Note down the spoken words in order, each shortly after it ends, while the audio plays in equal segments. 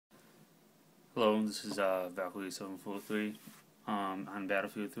Hello, this is Valkyrie 743 on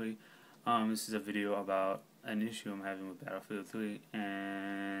Battlefield 3. This is a video about an issue I'm having with Battlefield 3,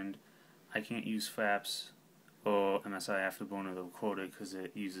 and I can't use fraps or MSI afterburner to record it because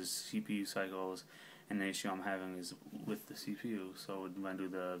it uses CPU cycles, and the issue I'm having is with the CPU. So when I do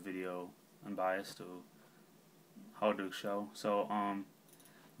the video unbiased or how to show. So let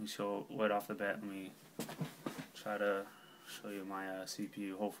me show right off the bat. Let me try to show you my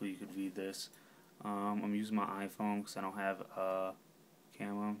CPU. Hopefully you could read this. I'm using my iPhone because I don't have a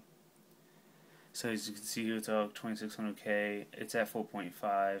camera. So as you can see here, it's a 2600K. It's at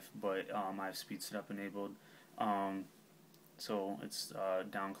 4.5, but I have speed setup enabled. So it's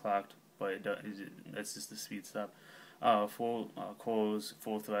downclocked, but that's just the speed setup. 4 cores,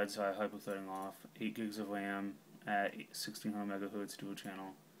 4 threads, so I have hyperthreading off. 8 gigs of RAM at 1600 megahertz dual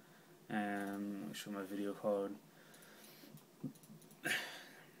channel. And let me show my video card.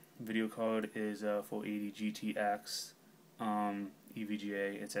 Video card is 480 GTX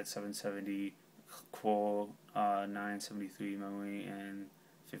EVGA. It's at 770 core, 973 memory, and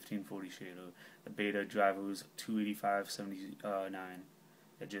 1540 shader. The beta driver was 285.79.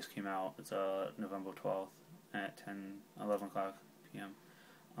 It just came out. It's November 12th at 11 o'clock p.m.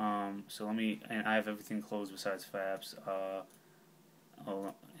 So let me, and I have everything closed besides fraps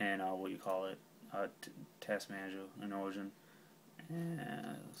and what you call it, task manager and Origin.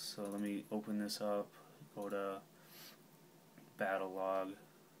 So let me open this up, go to battle log,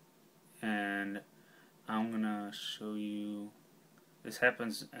 and I'm gonna show you. This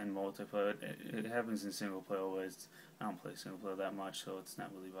happens in multiplayer. It happens in single player, but I don't play single player that much, so it's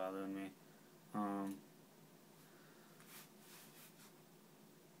not really bothering me.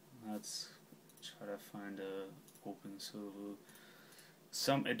 Let's try to find a open server.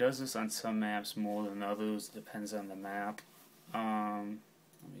 It does this on some maps more than others. Depends on the map.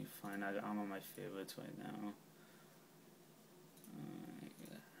 Let me find out. I'm on my favorites right now.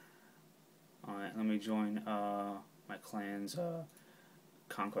 Alright, let me join my clan's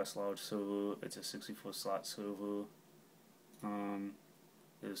Conquest Large server. It's a 64 slot server.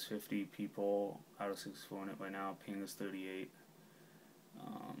 There's 50 people out of 64 in it right now. Ping is 38.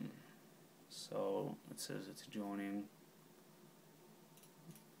 So it says it's joining.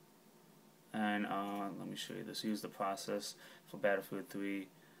 And let me show you this. Here's the process for Battlefield 3.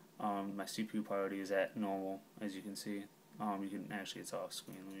 My CPU priority is at normal, as you can see. You can actually, it's off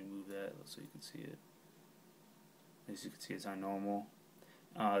screen. Let me move that so you can see it. As you can see, it's on normal.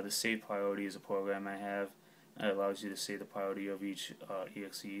 The save priority is a program I have. It allows you to save the priority of each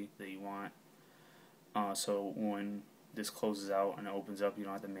exe that you want. So when this closes out and it opens up, you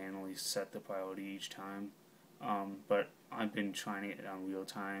don't have to manually set the priority each time. But I've been trying to get it on real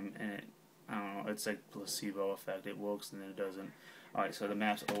time, and I don't know, it's like placebo effect. It works and then it doesn't. Alright, so the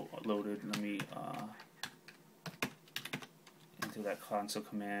map's loaded. Let me enter that console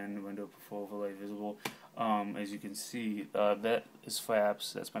command, Render.perfoverlayvisible. As you can see, that is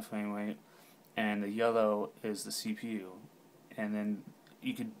fraps, that's my frame rate, and the yellow is the CPU. And then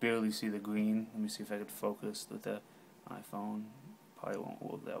you could barely see the green. Let me see if I could focus with the iPhone. Probably won't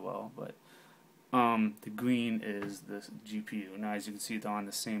work that well, but the green is the GPU. Now, as you can see, they're on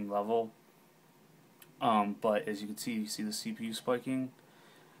the same level. But as you can see, the CPU spiking.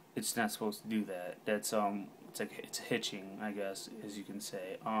 It's not supposed to do that. That's it's hitching, I guess, as you can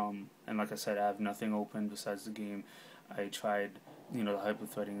say. And like I said, I have nothing open besides the game. I tried, the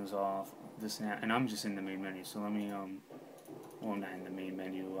hyperthreading is off, this and that, and I'm just in the main menu. So let me well, not in the main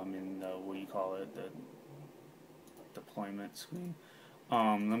menu. I'm in the, what you call it, the deployment screen.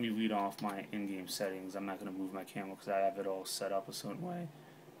 Let me read off my in-game settings. I'm not going to move my camera because I have it all set up a certain way.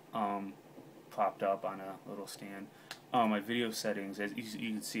 Propped up on a little stand. My video settings, as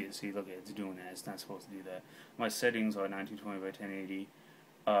you can see it. See, look at it, it's doing that. It's not supposed to do that. My settings are 1920 by 1080,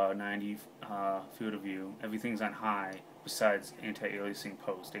 90 field of view. Everything's on high besides anti-aliasing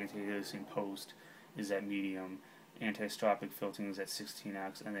post. Anti-aliasing post is at medium. Anti-stropic filtering is at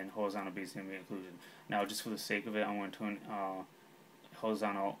 16x, and then horizontal based ambient occlusion. Now, just for the sake of it, I'm going to turn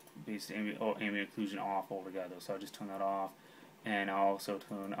horizontal based ambient occlusion off altogether. So I'll just turn that off, and I'll also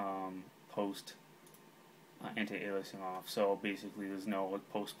turn post anti-aliasing off. So basically there's no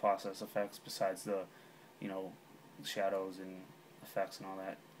post-process effects besides the shadows and effects and all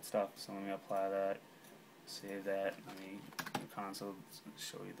that stuff. So let me apply that, save that, let me console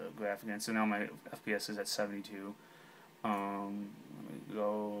show you the graph again. So now my FPS is at 72. Let me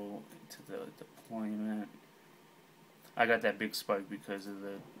go to the deployment. I got that big spike because of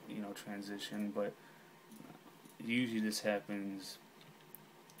the transition, but usually this happens.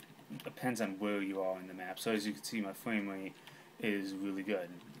 Depends on where you are in the map. So as you can see, my frame rate is really good.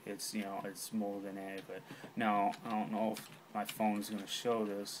 It's, you know, it's more than adequate. Now, I don't know if my phone is going to show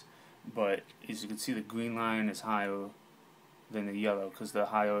this, but as you can see, the green line is higher than the yellow, because the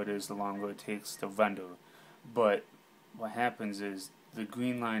higher it is, the longer it takes to render. But what happens is the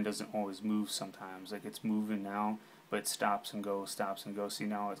green line doesn't always move sometimes. Like, it's moving now, but it stops and goes, stops and goes. See,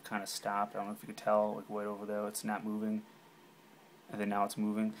 now it's kind of stopped. I don't know if you could tell, like right over there, it's not moving. And then now it's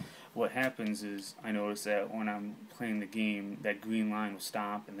moving. What happens is, I notice that when I'm playing the game, that green line will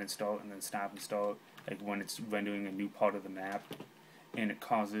stop and then start and then stop and start, like when it's rendering a new part of the map, and it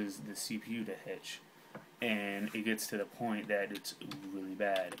causes the CPU to hitch. And it gets to the point that it's really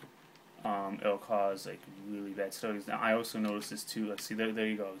bad. It'll cause like really bad stutters. Now I also noticed this too. Let's see, there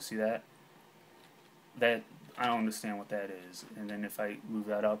you go. See that? That, I don't understand what that is. And then if I move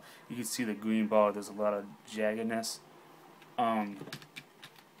that up, you can see the green bar. There's a lot of jaggedness.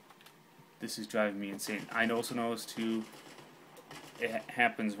 This is driving me insane. I also noticed too, it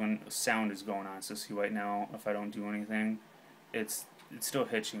happens when sound is going on. So see right now, if I don't do anything, it's still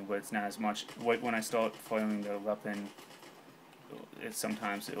hitching, but it's not as much. Right when I start firing the weapon,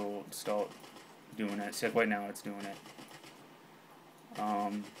 sometimes it will start doing it. See, like right now it's doing it. I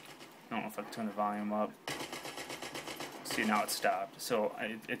don't know if I can turn the volume up. See, now it's stopped. So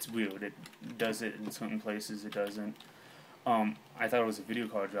it's weird. It does it in certain places, it doesn't. I thought it was a video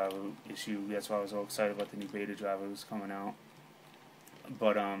card driver issue. That's why I was all excited about the new beta drivers coming out.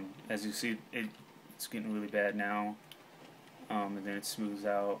 But as you see, it's getting really bad now. And then it smooths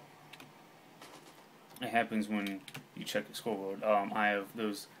out. It happens when you check the scoreboard. I have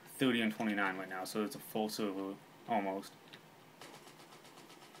those 30 and 29 right now, so it's a full server almost.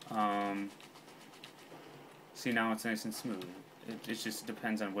 See, now it's nice and smooth. It just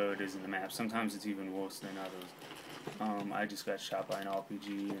depends on where it is in the map. Sometimes it's even worse than others. I just got shot by an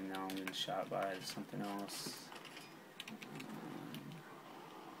RPG, and now I'm getting shot by something else.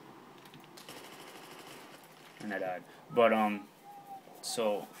 And I died. But,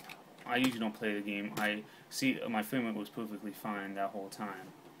 so, I usually don't play the game. I see my frame rate was perfectly fine that whole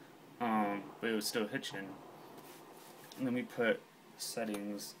time. But it was still hitching. Let me put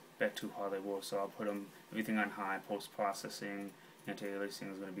settings back to how they were. So I'll put everything on high, post-processing,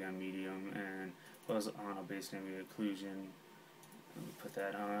 anti-aliasing is going to be on medium, and was on a base name occlusion. Let me put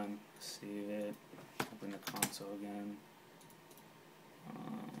that on, save it, open the console again.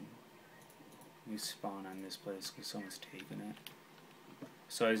 Let me spawn on this place because someone's taken it.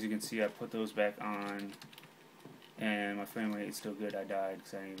 So as you can see, I put those back on, and my frame rate is still good. I died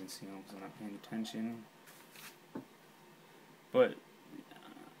because I didn't even see them because I'm not paying attention. But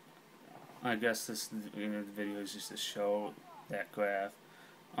I guess this, the video is just to show that graph.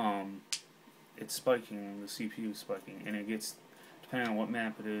 It's spiking, the CPU is spiking, and it gets, depending on what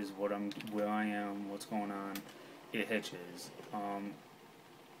map it is, where I am, what's going on, it hitches.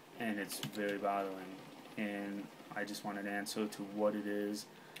 And it's very bothering. And I just want an answer to what it is.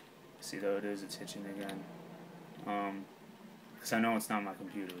 See, there it is, it's hitching again. Because I know it's not my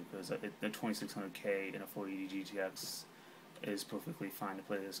computer, because the 2600K in a 480 GTX is perfectly fine to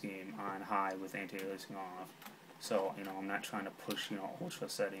play this game on high with anti-aliasing off. So, you know, I'm not trying to push, you know, ultra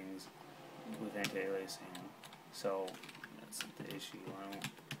settings with anti-aliasing. So, that's not the issue. I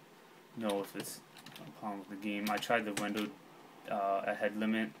don't know if it's a problem with the game. I tried the render ahead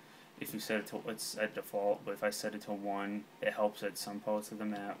limit. If you set it to, it's at default, but if I set it to 1, it helps at some parts of the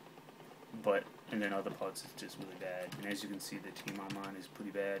map, and then other parts it's just really bad. And as you can see, the team I'm on is pretty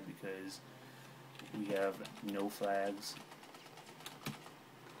bad because we have no flags.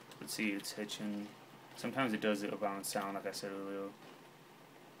 But see, it's hitching. Sometimes it does it around sound, like I said earlier.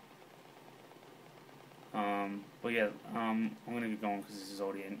 But yeah, I'm gonna get going because this is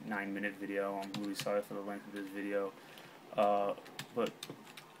already a 9-minute video. I'm really sorry for the length of this video. But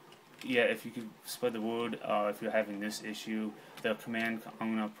yeah, if you could spread the word, if you're having this issue, the command,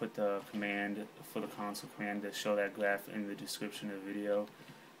 I'm gonna put the command for the console command to show that graph in the description of the video.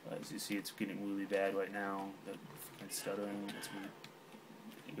 As you see, it's getting really bad right now. The freaking stuttering, it's really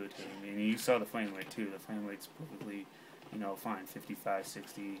irritating me. And you saw the frame rate too. The frame rate's perfectly, you know, fine, 55,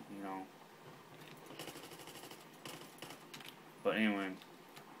 60, you know. But anyway,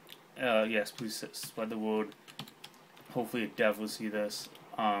 yes, please spread the word. Hopefully a dev will see this,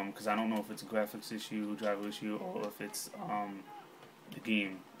 because I don't know if it's a graphics issue, driver issue, or if it's the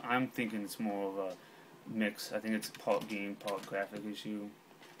game. I'm thinking it's more of a mix. I think it's part game, part graphic issue.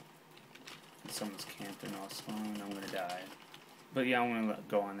 Someone's camping or spawn, I'm gonna die. But yeah, I'm gonna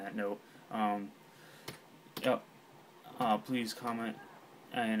go on that note. Please comment,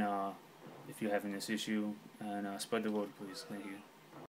 and if you're having this issue, and spread the word, please. Thank you.